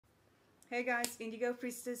Hey guys, Indigo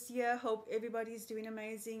Priestess here. Hope everybody's doing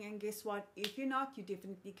amazing. And guess what? If you're not, you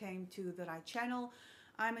definitely came to the right channel.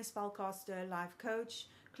 I'm a spellcaster, life coach,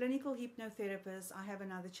 clinical hypnotherapist. I have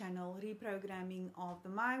another channel, Reprogramming of the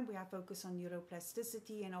Mind, where I focus on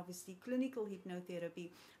neuroplasticity and obviously clinical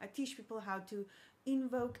hypnotherapy. I teach people how to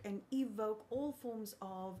invoke and evoke all forms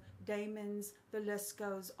of demons. The list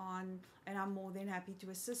goes on, and I'm more than happy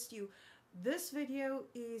to assist you. This video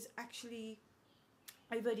is actually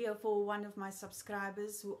a video for one of my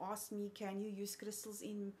subscribers who asked me, can you use crystals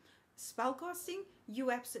in spellcasting?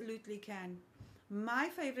 You absolutely can. My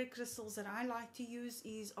favorite crystals that I like to use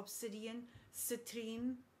is obsidian,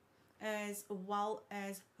 citrine, as well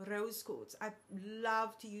as rose quartz. I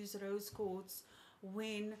love to use rose quartz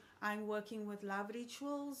when I'm working with love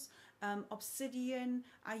rituals. Obsidian,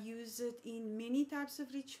 I use it in many types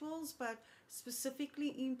of rituals, but specifically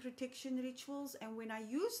in protection rituals. And when I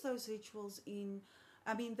use those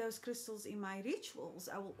those crystals in my rituals,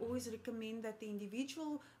 I will always recommend that the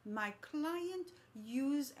individual, my client,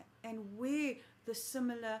 use and wear the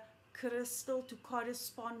similar crystal to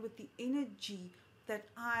correspond with the energy that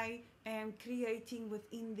I am creating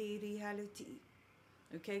within their reality.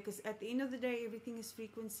 Okay, because at the end of the day, everything is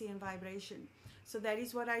frequency and vibration. So that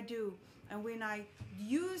is what I do. And when I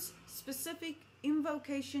use specific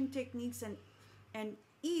invocation techniques and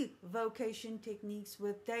evocation techniques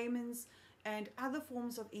with demons and other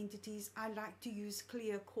forms of entities, I like to use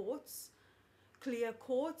clear quartz. Clear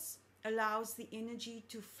quartz allows the energy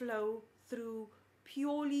to flow through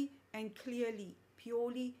purely and clearly,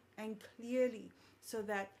 so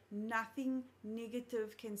that nothing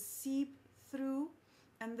negative can seep through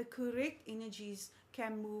and the correct energies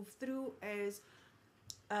can move through, as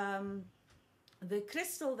the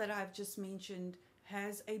crystal that I've just mentioned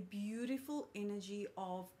has a beautiful energy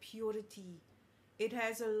of purity. It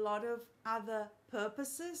has a lot of other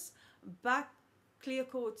purposes, but clear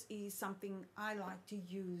quartz is something I like to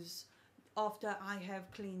use after I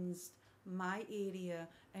have cleansed my area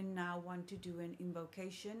and now want to do an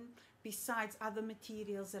invocation. Besides other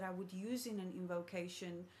materials that I would use in an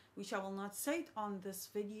invocation, which I will not say it on this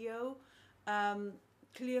video,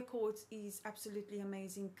 clear quartz is absolutely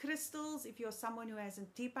amazing. Crystals, if you're someone who has a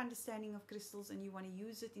deep understanding of crystals and you want to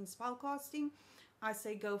use it in spellcasting, I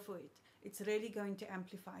say go for it. It's really going to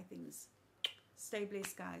amplify things. Stay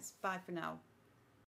blessed, guys. Bye for now.